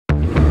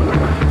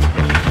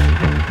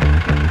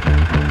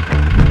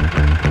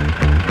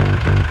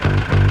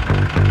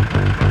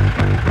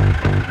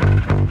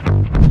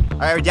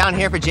Alright, we're down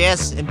here for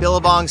JS and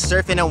Billabong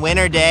surfing a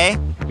winter day.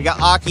 We got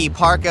Occy,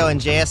 Parko,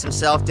 and JS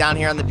himself down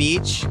here on the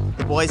beach.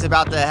 The boys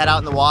about to head out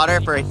in the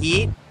water for a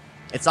heat.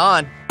 It's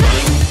on.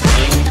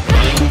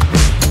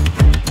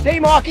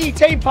 Team Occy,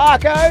 Team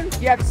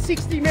Parko, you have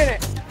 60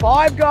 minutes.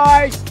 5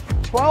 guys,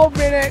 12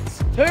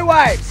 minutes, 2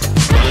 waves.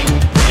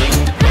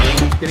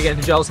 Gonna get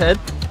into Joel's head?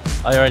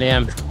 I already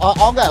am.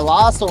 I'll go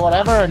last or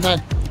whatever, and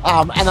then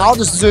I'll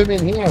just zoom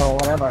in here or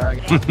whatever.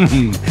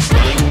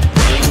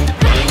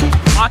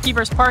 Occy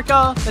versus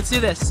Parko, let's do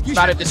this.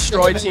 About to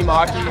destroy Team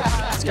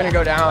Occy. It's gonna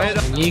go down.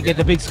 And you get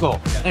the big score.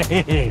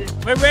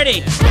 We're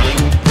ready.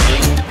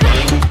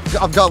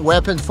 I've got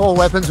weapons, 4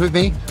 weapons with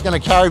me, gonna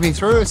carry me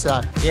through,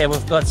 so. Yeah,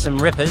 we've got some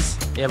rippers.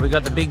 Yeah, we've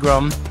got the big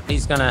Grom.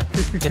 He's gonna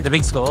get the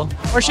big score.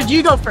 Or should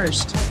you go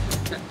first?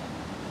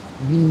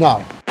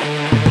 No.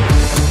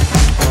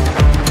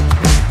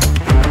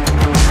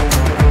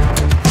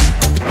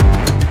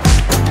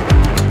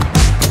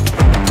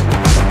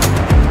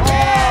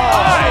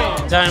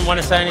 Don't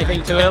want to say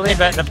anything too early,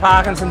 but the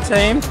Parkinson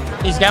team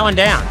is going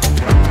down.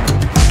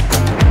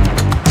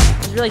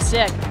 It's really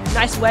sick.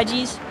 Nice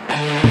wedgies.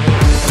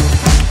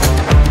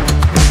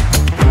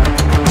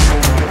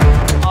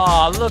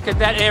 Oh, look at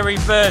that air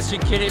reverse. You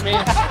kidding me?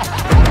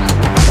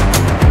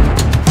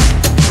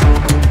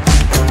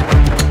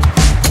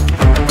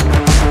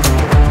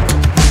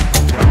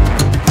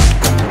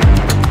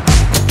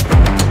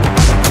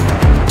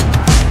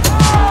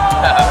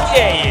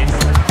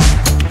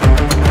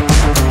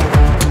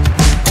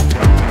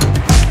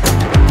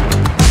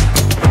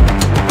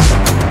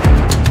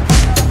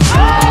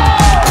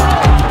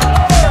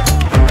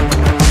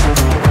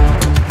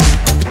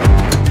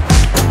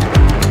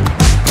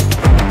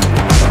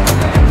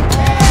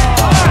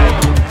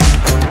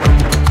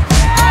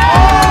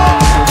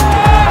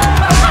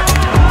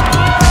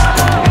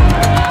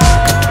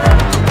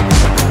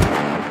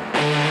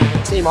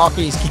 Team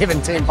Occy's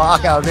giving Team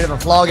Parko a bit of a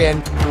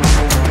flogging.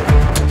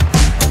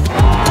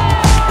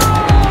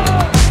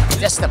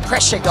 Just the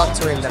pressure got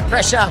to him, the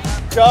pressure.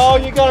 Joel,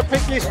 you gotta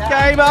pick this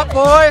game up,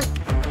 boy.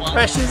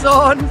 Pressure's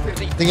on. I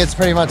think it's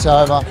pretty much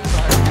over.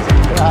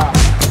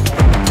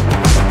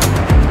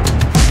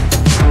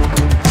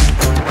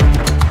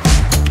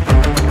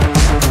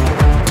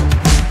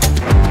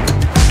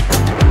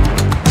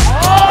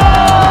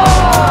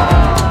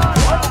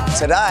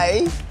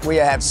 Today, we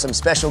have some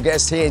special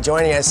guests here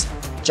joining us.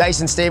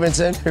 Jason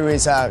Stevenson, who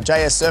is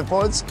JS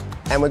Surfboards,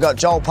 and we've got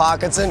Joel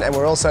Parkinson, and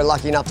we're also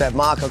lucky enough to have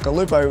Mark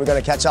Okalupo, who we're going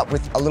to catch up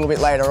with a little bit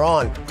later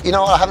on. You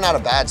know what, I haven't had a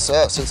bad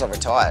surf since I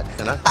retired,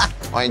 you know?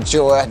 I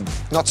enjoy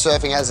not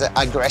surfing as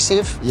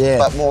aggressive, yeah,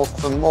 but more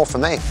for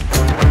me.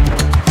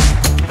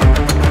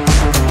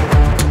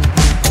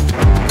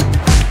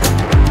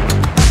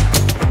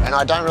 And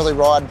I don't really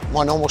ride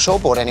my normal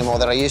shortboard anymore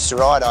that I used to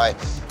ride. I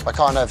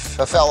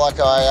felt like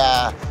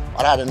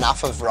I'd had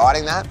enough of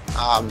riding that,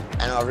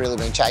 and I've really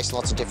been chasing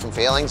lots of different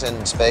feelings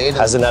and speed.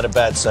 Hasn't had a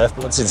bad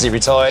surfboard since he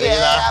retired. Yeah,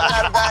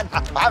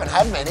 I haven't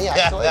had many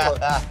actually.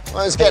 I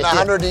was getting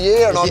 100 a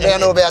year, and I'm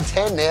down to about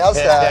 10 now. So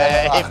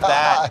if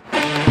that.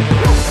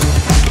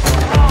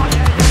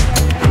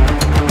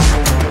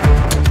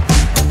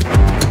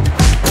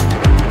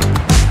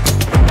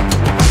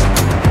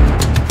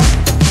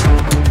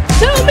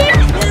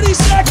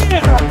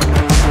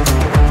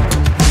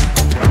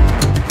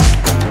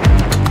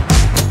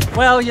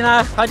 Well, you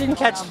know, I didn't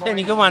catch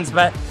any good ones,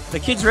 but the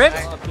kids ripped,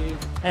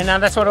 and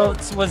that's what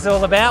it was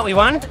all about. We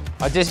won.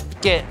 I just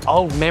get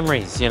old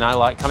memories, you know,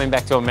 like coming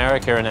back to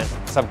America, and it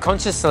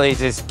subconsciously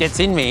just gets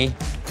in me,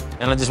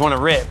 and I just want to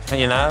rip,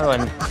 you know,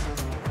 and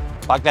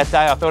like that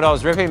day I thought I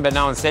was ripping, but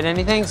no one said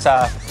anything,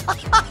 so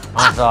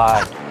I was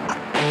like...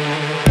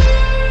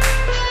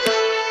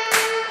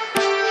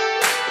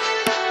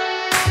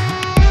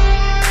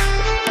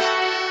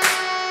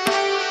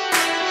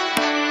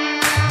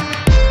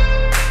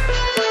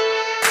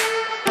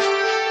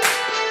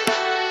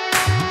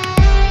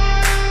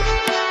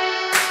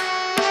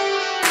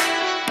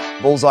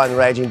 Bullseye and the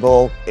Raging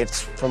Bull,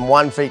 it's from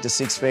 1 feet to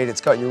 6 feet, it's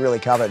got you really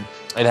covered.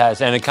 It has,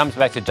 and it comes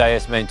back to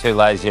JS being too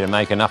lazy to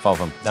make enough of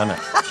them, doesn't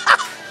it?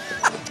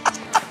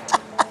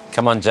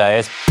 Come on,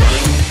 JS.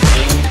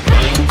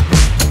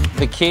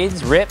 The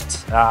kids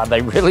ripped,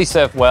 they really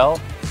surf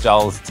well.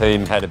 Joel's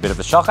team had a bit of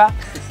a shocker.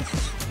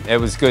 It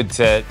was good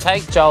to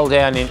take Joel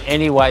down in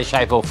any way,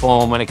 shape or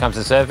form when it comes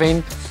to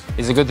surfing.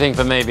 It's a good thing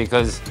for me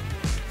because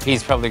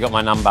he's probably got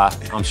my number.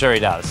 I'm sure he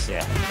does,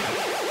 yeah.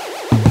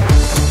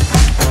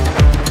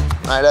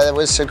 Mate, it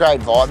was a great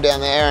vibe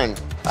down there, and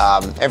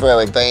everywhere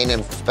we've been,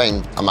 have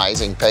been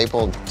amazing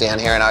people down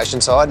here in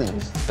Oceanside,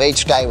 and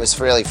beach day was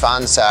really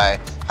fun, so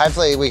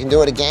hopefully we can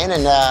do it again,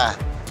 and I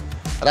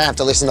don't have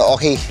to listen to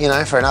Occy, you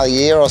know, for another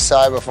year or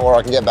so before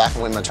I can get back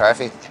and win my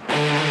trophy.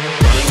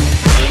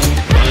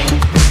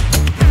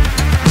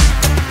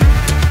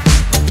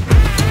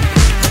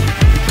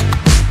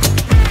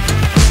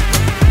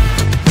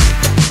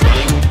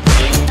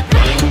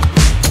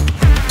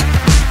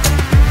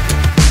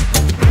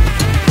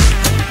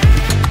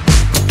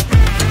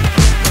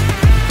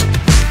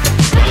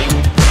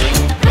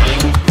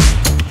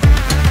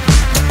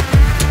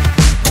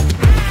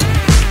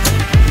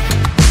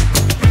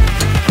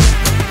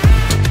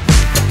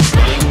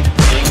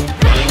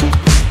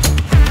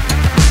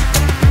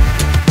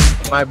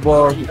 My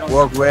board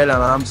worked well,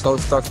 and I'm so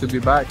stoked to be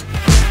back.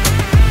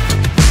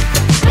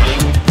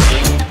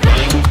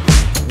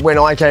 When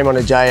I came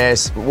onto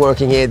JS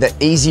working here, the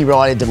easy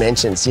rider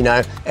dimensions, you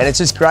know, and it's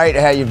just great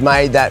how you've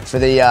made that for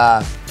the,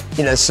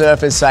 you know,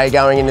 surfers, say,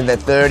 going into their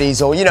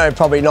 30s or, you know,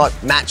 probably not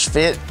match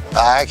fit.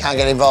 I can't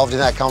get involved in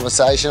that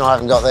conversation. I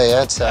haven't got there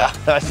yet, so.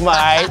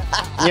 Mate,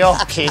 you're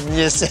kidding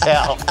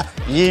yourself.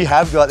 You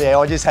have got there,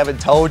 I just haven't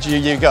told you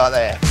you got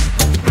there.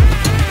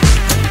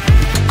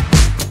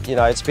 You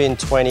know, it's been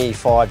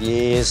 25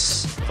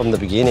 years from the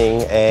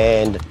beginning,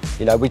 and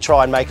you know, we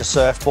try and make a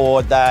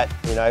surfboard that,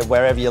 you know,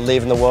 wherever you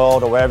live in the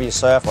world or wherever you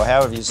surf or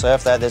however you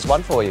surf that, there's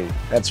one for you.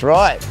 That's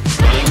right.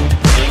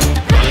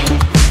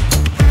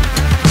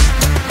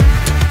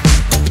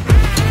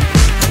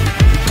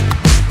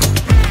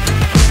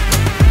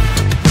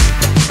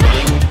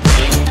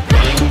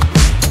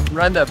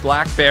 Run the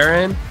Black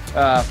Baron,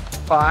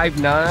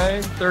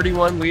 5'9",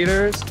 31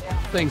 liters.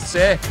 Thing's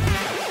sick.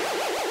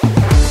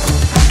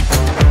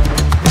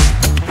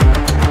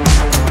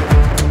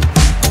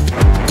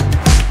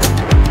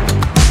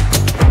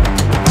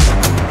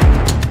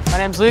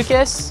 My name's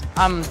Lucas.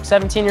 I'm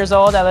 17 years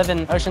old. I live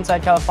in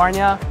Oceanside,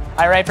 California.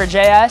 I write for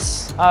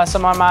JS.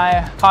 Some of my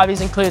hobbies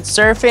include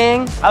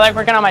surfing. I like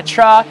working on my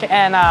truck,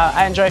 and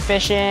I enjoy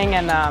fishing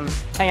and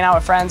hanging out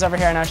with friends over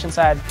here in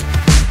Oceanside.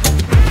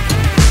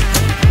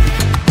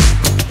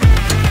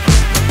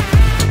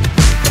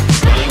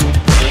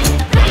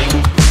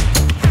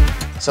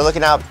 So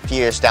looking out a few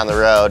years down the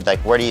road, like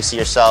where do you see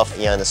yourself,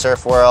 you know, in the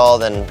surf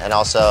world and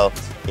also,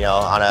 you know,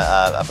 on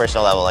a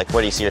personal level, like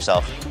where do you see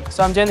yourself?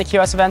 So I'm doing the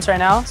QS events right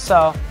now,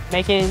 so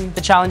making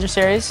the Challenger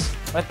Series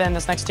within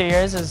this next 2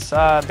 years is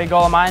a big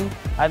goal of mine.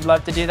 I'd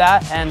love to do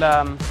that,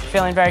 and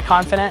feeling very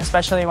confident,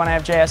 especially when I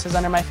have JS's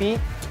under my feet,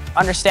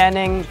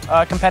 understanding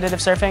competitive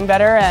surfing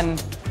better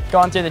and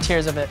going through the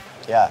tiers of it.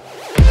 Yeah.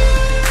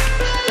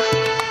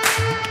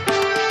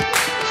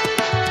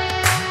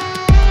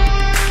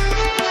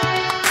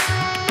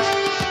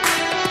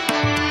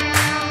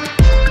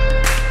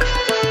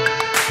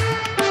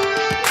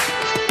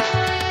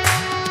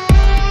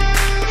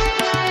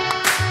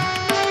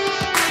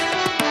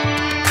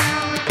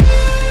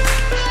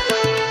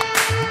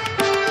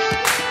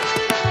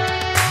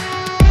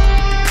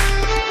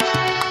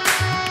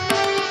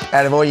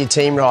 Out of all your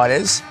team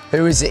riders,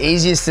 who is the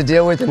easiest to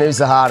deal with and who's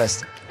the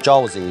hardest?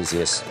 Joel was the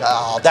easiest. Oh,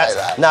 I'll take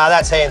that. No,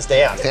 that's hands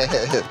down.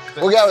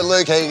 We'll go with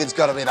Luke Egan's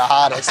got to be the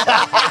hardest.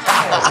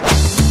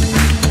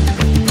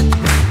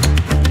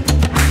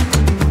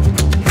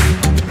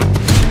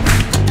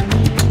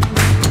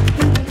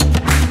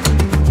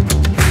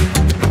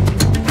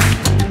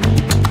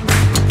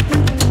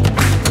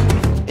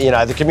 You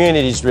know, the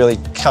community's really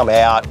come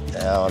out.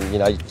 You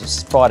know,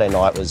 just Friday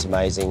night was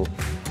amazing.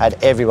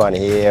 Had everyone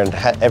here and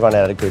everyone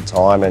had a good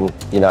time, and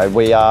you know,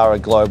 we are a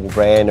global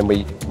brand and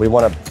we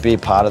want to be a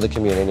part of the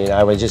community. You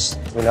know, we're just,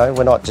 you know,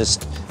 we're not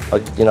just a,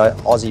 you know,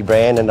 Aussie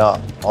brand and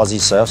an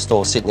Aussie surf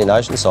store sitting in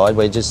Oceanside.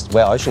 We're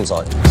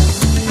Oceanside.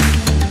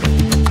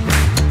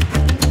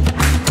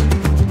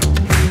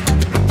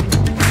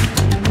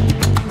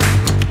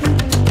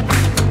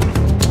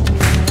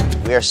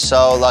 We are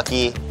so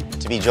lucky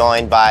to be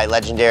joined by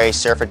legendary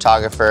surf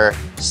photographer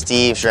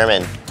Steve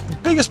Sherman. The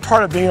biggest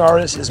part of being an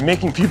artist is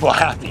making people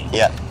happy.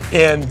 Yeah.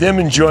 And them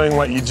enjoying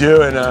what you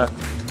do, and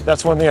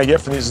that's one thing I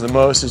get from these the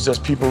most, is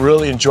just people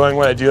really enjoying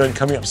what I do and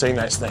coming up saying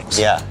nice things.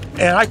 Yeah.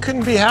 And I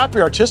couldn't be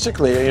happier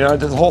artistically. You know, I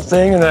did the whole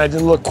thing, and then I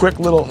did a quick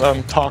little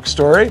talk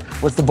story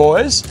with the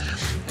boys.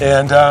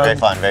 And very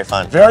fun, very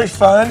fun. Very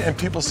fun, and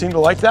people seem to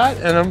like that,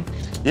 and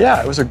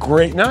yeah, it was a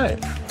great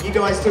night. You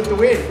guys took the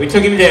win. We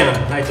took him down.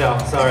 Hey, Joel,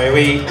 sorry.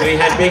 We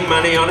had big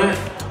money on it,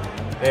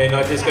 and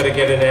I just got to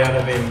get it out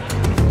of him.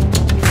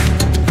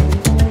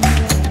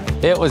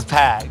 It was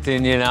packed,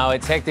 and you know,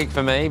 it's hectic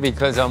for me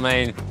because I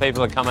mean,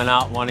 people are coming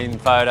up wanting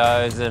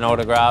photos and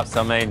autographs.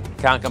 I mean,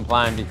 can't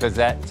complain because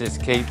that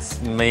just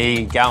keeps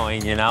me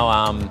going, you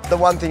know. The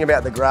one thing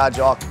about the garage,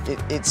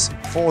 it's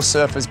for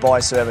surfers by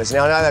surfers.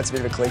 Now I know that's a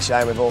bit of a cliche,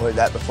 and we've all heard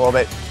that before,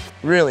 but it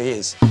really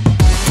is.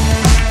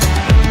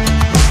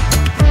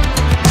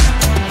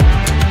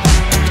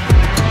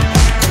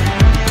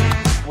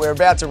 We're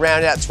about to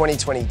round out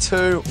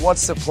 2022.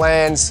 What's the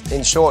plans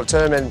in short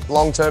term and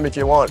long term if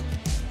you want?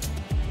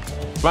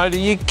 Mate, are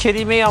you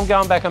kidding me? I'm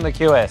going back on the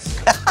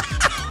QS.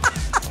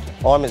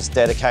 I'm as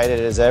dedicated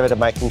as ever to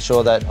making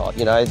sure that,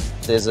 you know,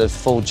 there's a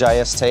full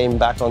JS team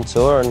back on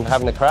tour and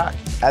having a crack.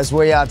 As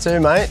we are too,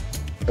 mate.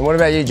 And what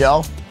about you,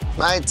 Joel?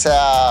 Mate,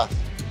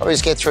 probably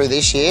just get through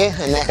this year.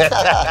 And then,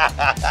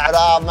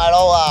 but,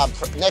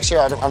 mate, next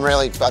year I'm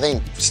really, I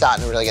think,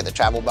 starting to really get the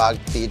travel bug,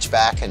 the itch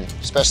back, and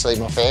especially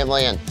my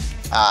family. And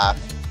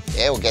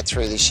yeah, we'll get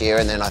through this year,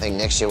 and then I think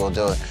next year we'll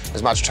do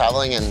as much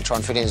travelling and try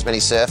and fit in as many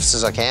surfs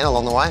as I can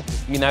along the way.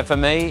 You know, for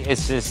me,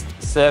 it's just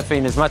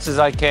surfing as much as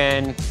I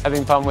can,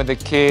 having fun with the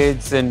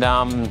kids, and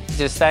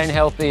just staying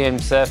healthy, and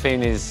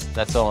surfing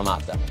that's all I'm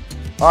after.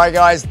 All right,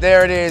 guys,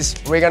 there it is.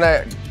 We're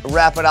gonna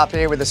wrap it up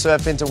here with the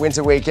Surf Into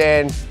Winter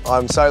weekend.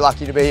 I'm so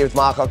lucky to be here with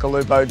Mark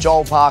Occhilupo,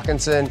 Joel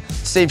Parkinson,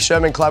 Steve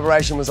Sherman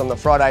collaboration was on the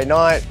Friday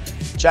night.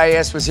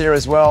 JS was here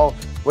as well.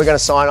 We're going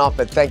to sign off,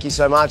 but thank you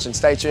so much and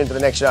stay tuned for the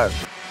next show.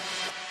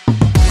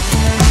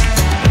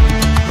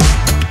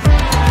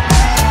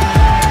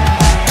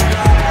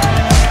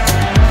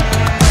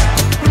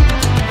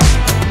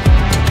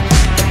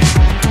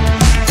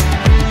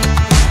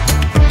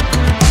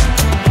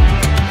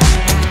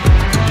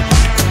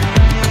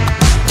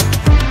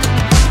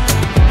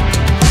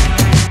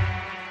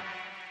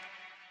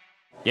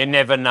 You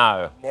never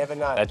know. Never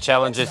know. That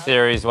Challenger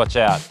Series, watch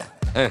out.